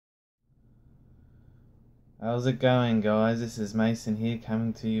How's it going, guys? This is Mason here,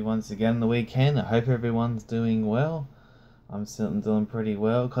 coming to you once again on the weekend. I hope everyone's doing well. I'm certainly doing pretty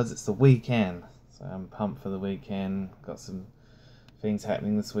well because it's the weekend, so I'm pumped for the weekend. Got some things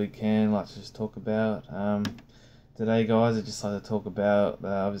happening this weekend, like to just talk about. Today, guys, I just like to talk about.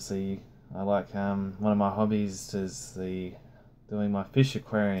 Obviously, I like one of my hobbies is doing my fish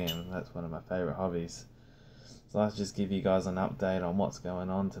aquarium. That's one of my favorite hobbies. So I'll just give you guys an update on what's going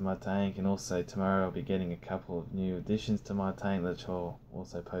on to my tank, and also tomorrow I'll be getting a couple of new additions to my tank that I'll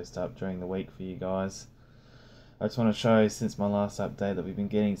also post up during the week for you guys. I just want to show, since my last update, that we've been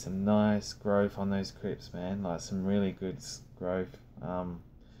getting some nice growth on those crypts, man, like some really good growth.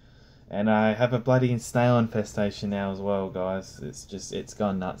 And I have a bloody snail infestation now as well, guys. It's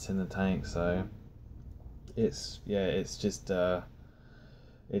gone nuts in the tank, so it's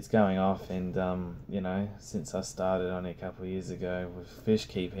going off. And since I started only a couple of years ago with fish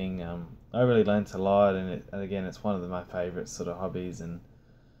keeping, I really learned a lot, and again, it's one of my favorite sort of hobbies, and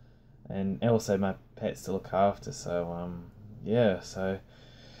also my pets to look after. So so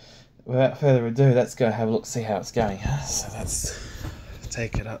without further ado, let's go have a look, see how it's going. So let's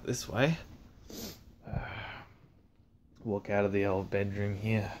take it up this way. Walk out of the old bedroom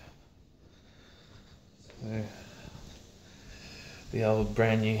here. So, the old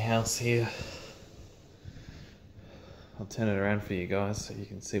brand new house here. I'll turn it around for you guys so you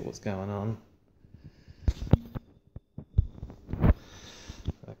can see what's going on. I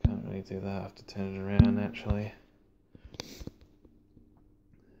can't really do that, I have to turn it around naturally.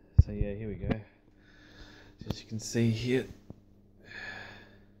 So yeah, here we go. As you can see here,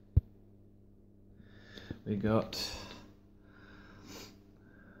 we got,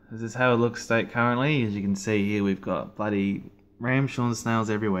 this is how it looks state currently. As you can see here, we've got bloody ramshorn snails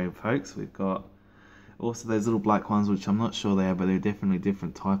everywhere, folks. We've got also those little black ones, which I'm not sure they are, but they're definitely a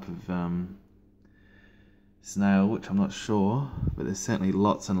different type of snail, which I'm not sure, but there's certainly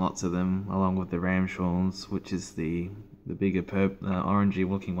lots and lots of them, along with the ramshorns, which is the bigger orangey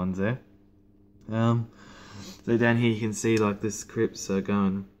looking ones there. So down here you can see, like, this crypts are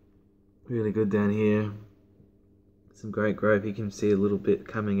going really good down here. Some great growth. You can see a little bit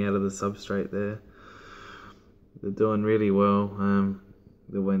coming out of the substrate there. They're doing really well.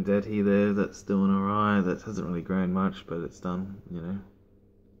 The Wendetti there, that's doing alright. That hasn't really grown much, but it's done,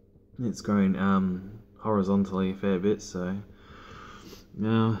 it's grown horizontally a fair bit. So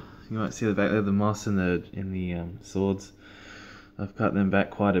now you might see the back there, the moss in the swords. I've cut them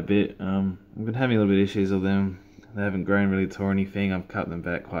back quite a bit. I've been having a little bit of issues with them. They haven't grown really to or anything. I've cut them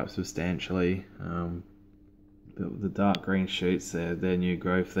back quite substantially. But the dark green shoots, their new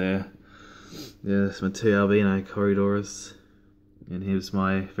growth there. Yeah, that's my two albino corridors. And here's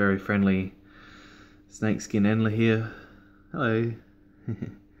my very friendly snakeskin endler here. Hello.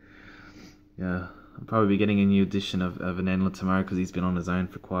 Yeah, I'll probably be getting a new edition of an endler tomorrow because he's been on his own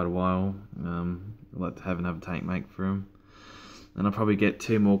for quite a while. I'd like to have another tank mate for him. And I'll probably get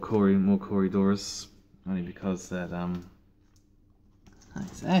two more corridors, only because that Hi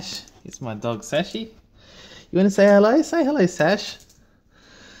Sash, it's my dog Sashy. You want to say hello? Say hello, Sash.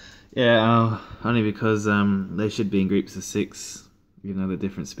 Yeah, only because they should be in groups of 6. The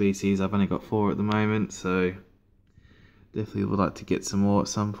different species. I've only got 4 at the moment, so definitely would like to get some more at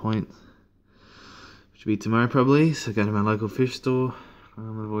some point. Which will be tomorrow probably. So go to my local fish store.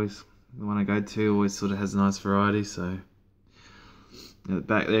 The one I go to always sort of has a nice variety. So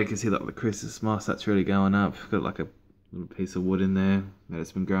back there you can see like the Christmas moss. That's really going up. Got like a little piece of wood in there that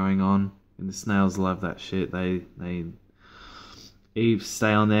it's been growing on. And the snails love that shit. They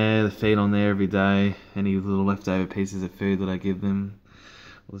stay on there, they feed on there every day. Any little leftover pieces of food that I give them,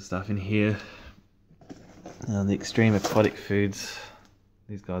 all the stuff in here. The extreme aquatic foods.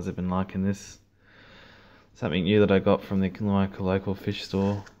 These guys have been liking this. Something new that I got from the local fish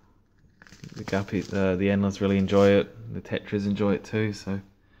store. The guppies, the endlers really enjoy it. The tetras enjoy it too. So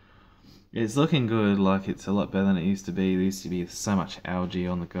it's looking good. Like, it's a lot better than it used to be. There used to be so much algae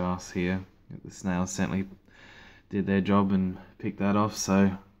on the grass here. The snails certainly did their job and picked that off.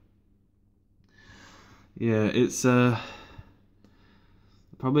 So yeah, it's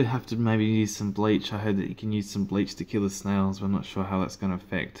probably have to maybe use some bleach. I heard that you can use some bleach to kill the snails, but I'm not sure how that's going to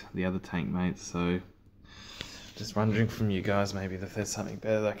affect the other tank mates. So just wondering from you guys, maybe if there's something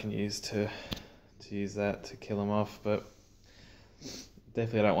better that I can use to use that to kill them off. But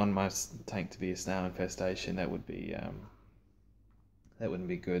definitely I don't want my tank to be a snail infestation. That would be that wouldn't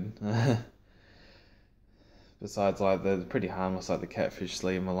be good. Besides, like, they're pretty harmless, like the catfish,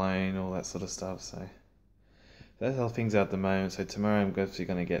 leave them alone, all that sort of stuff. So that's how things are at the moment. So tomorrow I'm actually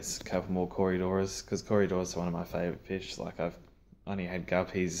going to get a couple more corridors, because corridors are one of my favourite fish. Like, I've only had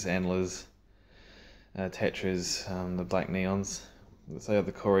guppies, antlers, tetras, the black neons. So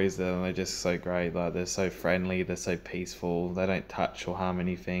the Corys, they're just so great. Like, they're so friendly, they're so peaceful. They don't touch or harm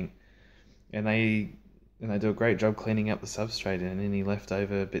anything, and they do a great job cleaning up the substrate and any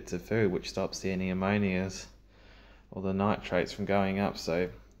leftover bits of food, which stops any ammonias or the nitrates from going up. So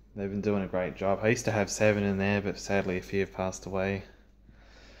they've been doing a great job. I used to have 7 in there, but sadly a few have passed away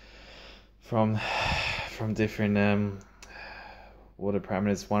from different water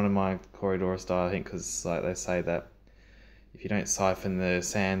parameters. One of my Corydorus died, I think, because like they say that if you don't siphon the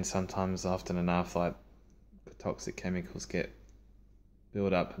sand sometimes often enough, like toxic chemicals get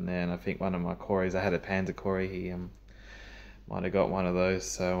build up in there. And I think one of my Corys, I had a panda Cory, he might have got one of those,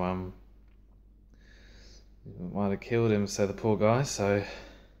 so might have killed him. So the poor guy. So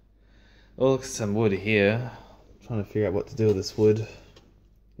oh, look, some wood here. I'm trying to figure out what to do with this wood.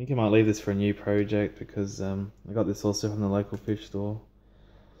 I think I might leave this for a new project, because I got this also from the local fish store.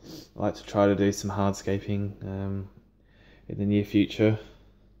 I like to try to do some hardscaping in the near future.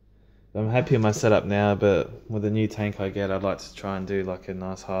 I'm happy with my setup now, but with the new tank I get, I'd like to try and do like a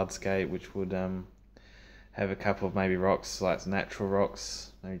nice hardscape, which would have a couple of maybe rocks, like natural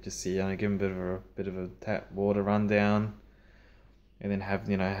rocks. Maybe just give them a bit of a tap water rundown, and then have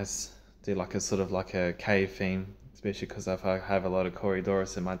do like a sort of like a cave theme. Especially because if I have a lot of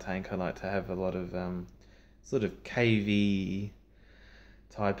Corydorus in my tank, I like to have a lot of sort of cavey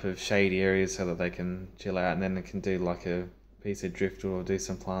type of shady areas so that they can chill out, and then they can do like a piece of driftwood or do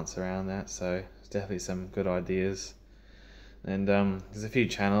some plants around that. So it's definitely some good ideas. And there's a few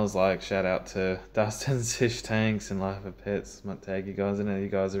channels, like shout out to Dustin's Fish Tanks and Life of Pets. Might tag you guys in it. You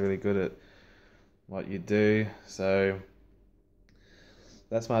guys are really good at what you do. So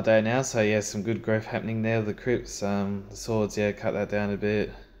that's my day now. So yeah, some good growth happening there. The crypts, the swords, yeah, cut that down a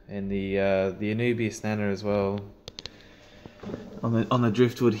bit, and the Anubias nana as well. On the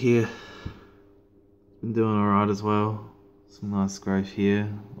driftwood here, been doing alright as well. Some nice growth here,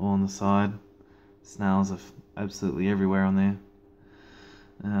 all on the side. Snails are absolutely everywhere on there.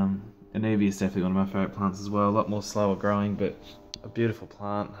 Anubias is definitely one of my favourite plants as well. A lot more slower growing, but a beautiful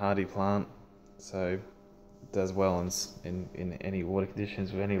plant, hardy plant. So does well in any water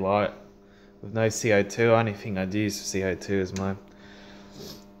conditions with any light. With no CO2, only thing I'd use for CO2 is my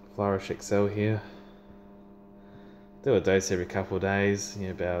Flourish XL here. Do a dose every couple of days,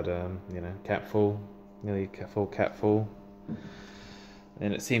 about capful, nearly a full capful.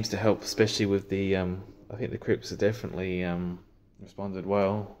 And it seems to help, especially with the I think the crypts have definitely responded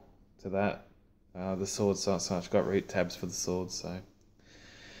well to that. The swords not so much got root tabs for the swords, so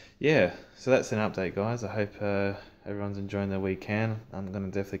yeah. So that's an update, guys. I hope everyone's enjoying their weekend. I'm gonna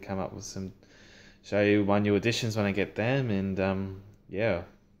definitely come up with show you my new additions when I get them, and yeah,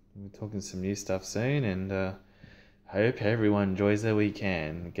 we're talking some new stuff soon, and hope everyone enjoys their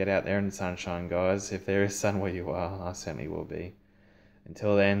weekend. Get out there in the sunshine, guys. If there is sun where you are, I certainly will be.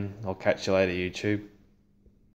 Until then, I'll catch you later, YouTube.